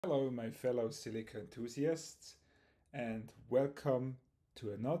Hello, my fellow Zilliqa enthusiasts, and welcome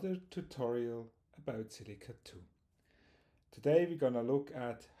to another tutorial about Zilliqa 2. Today we're going to look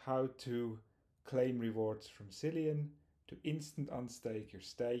at how to claim rewards from Zillion, to instant unstake your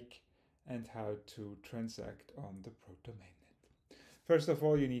stake, and how to transact on the Proto-mainnet. First of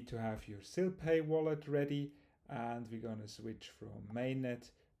all, you need to have your Zilpay wallet ready, and we're going to switch from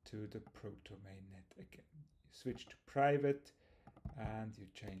mainnet to the Proto-mainnet again. You switch to private, and you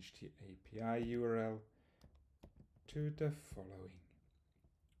change the API URL to the following.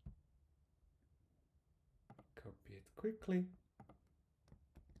 Copy it quickly.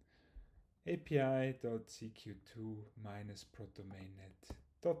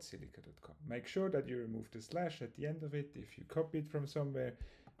 api.cq2-proto-mainnet.zilliqa.com. Make sure that you remove the slash at the end of it if you copy it from somewhere,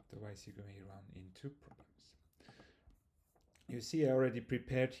 otherwise you may run into problems. You see I already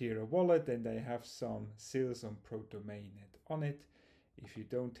prepared here a wallet and I have some sales on Proto-mainnet on it. If you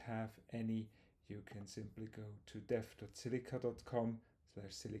don't have any, you can simply go to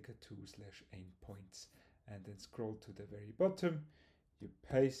dev.zilliqa.com/zilliqa2/endpoints and then scroll to the very bottom. You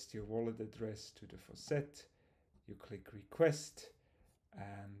paste your wallet address to the faucet, you click request,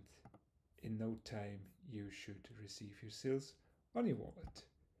 and in no time you should receive your sales on your wallet.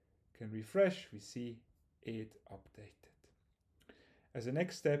 Can refresh, we see it updated. As a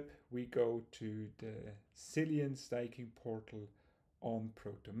next step, we go to the Zillion staking portal on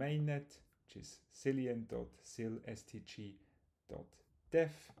Proto-mainnet, which is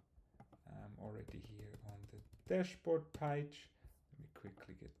zillion.zilstg.dev. I'm already here on the dashboard page. Let me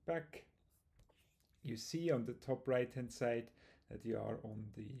quickly get back. You see on the top right hand side that you are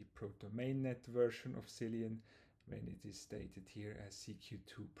on the Proto-mainnet version of Zillion when it is stated here as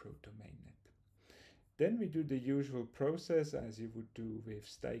CQ2 Proto-mainnet. Then we do the usual process as you would do with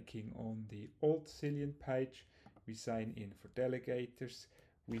staking on the old Zillion page. We sign in for delegators,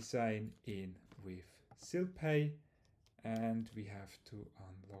 we sign in with Zilpay, and we have to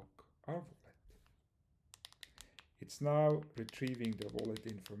unlock our wallet. It's now retrieving the wallet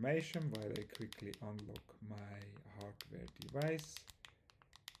information while I quickly unlock my hardware device.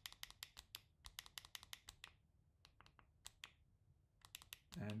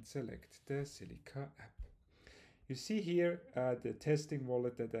 And select the Zilliqa app. You see here the testing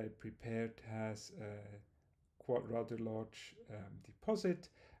wallet that I prepared has a rather large deposit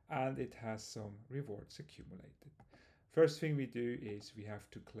and it has some rewards accumulated. First thing we do is we have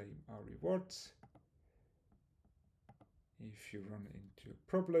to claim our rewards. If you run into a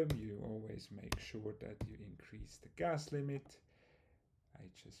problem, you always make sure that you increase the gas limit. I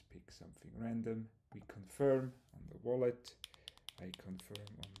just pick something random. We confirm on the wallet. I confirm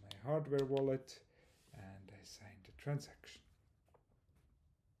on my hardware wallet and I sign the transaction.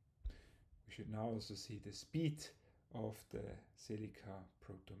 We should now also see the speed of the Zilliqa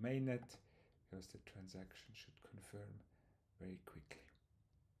Proto-mainnet because the transaction should confirm very quickly.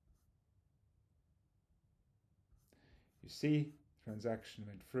 You see, transaction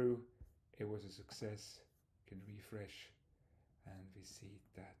went through, it was a success. You can refresh and we see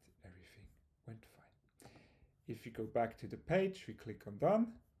that everything went fine. If you go back to the page, we click on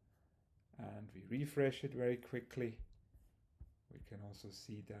done and we refresh it very quickly. We can also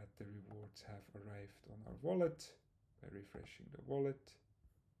see that the rewards have arrived on our wallet. By refreshing the wallet,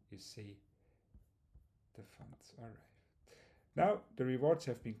 you see the funds arrive. Now the rewards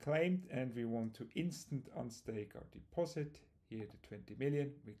have been claimed and we want to instant unstake our deposit. Here the 20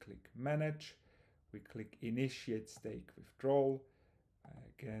 million, we click manage, we click initiate stake withdrawal.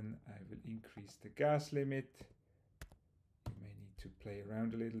 Again, I will increase the gas limit. You may need to play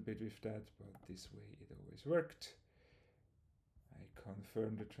around a little bit with that, but this way it always worked. I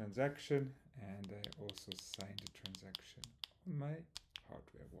confirm the transaction and I also sign the transaction on my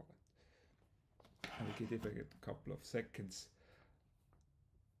hardware wallet. I'll give it a couple of seconds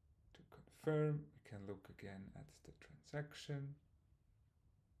to confirm. We can look again at the transaction.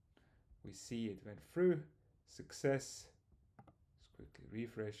 We see it went through, success. Let's quickly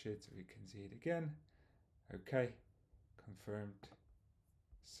refresh it so we can see it again. Okay, confirmed,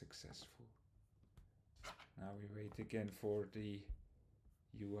 successful. Now we wait again for the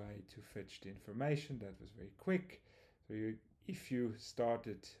UI to fetch the information. That was very quick. So if you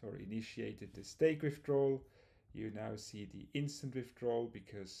started or initiated the stake withdrawal, you now see the instant withdrawal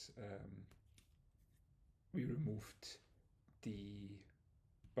because we removed the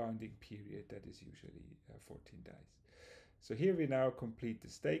bounding period that is usually 14 days. So here we now complete the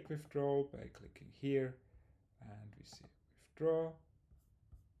stake withdrawal by clicking here and we see withdraw.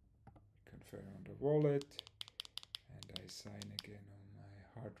 Confirm on the wallet and I sign again on my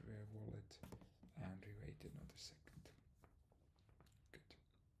hardware wallet and we wait another second. Good.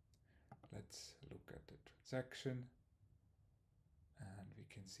 let's look at the transaction, and we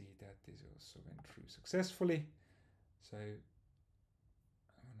can see that this also went through successfully. So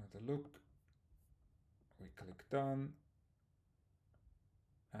another look, we click done,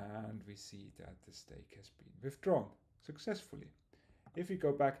 and we see that the stake has been withdrawn successfully. If we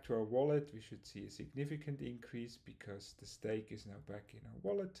go back to our wallet, we should see a significant increase because the stake is now back in our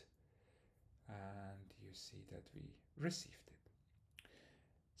wallet, and you see that we received it.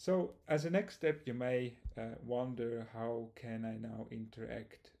 So as a next step, you may wonder, how can I now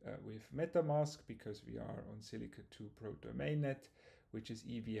interact with Metamask, because we are on Zilliqa 2 Proto-mainnet, which is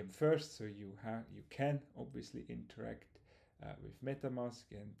EVM first, so you can obviously interact with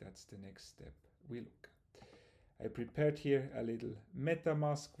Metamask, and that's the next step we look at. I prepared here a little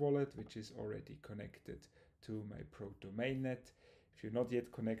Metamask wallet, which is already connected to my Proto-mainnet. If you're not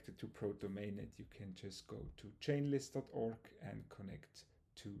yet connected to Proto-mainnet, you can just go to chainlist.org and connect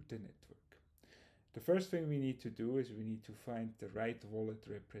to the network. The first thing we need to do is we need to find the right wallet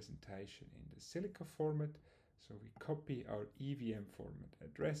representation in the Zilliqa format. So we copy our EVM format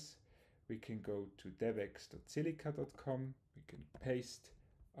address. We can go to devex.zilliqa.com. We can paste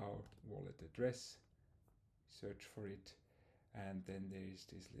our wallet address, search for it, and then there is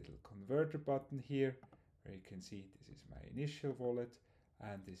this little converter button here where you can see this is my initial wallet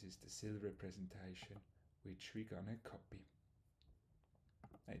and this is the SIL representation which we're gonna copy.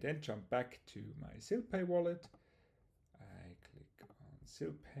 I then jump back to my Zilpay wallet. I click on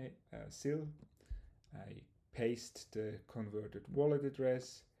Zilpay, SIL. I paste the converted wallet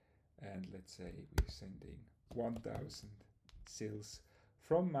address, and let's say we're sending 1000 SILs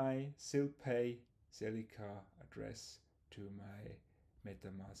from my Zilpay Zilliqa address to my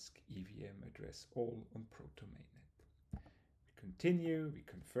Metamask EVM address, all on Proto-mainnet. We continue, we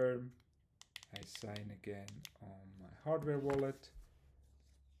confirm, I sign again on my hardware wallet,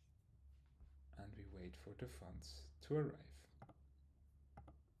 and we wait for the funds to arrive.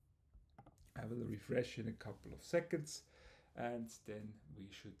 I will refresh in a couple of seconds, and then we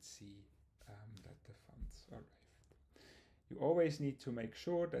should see that the funds arrived. You always need to make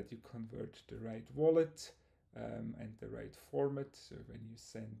sure that you convert the right wallet and the right format. So when you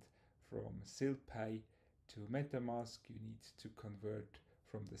send from Zilpay to Metamask, you need to convert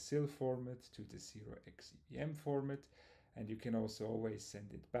from the SIL format to the 0xEVM format, and you can also always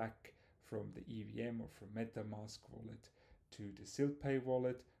send it back from the EVM or from Metamask wallet to the Zilpay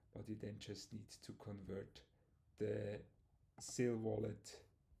wallet, but you then just need to convert the SIL wallet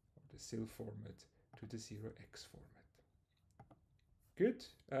or the SIL format to the 0x format. Good,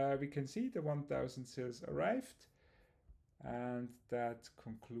 we can see the 1000 SILs arrived, and that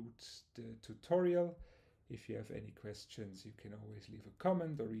concludes the tutorial. If you have any questions, you can always leave a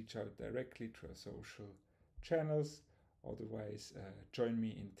comment or reach out directly to our social channels. Otherwise, join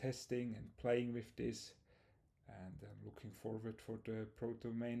me in testing and playing with this, and I'm looking forward for the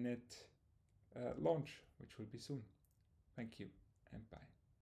Proto-mainnet launch, which will be soon. Thank you and bye.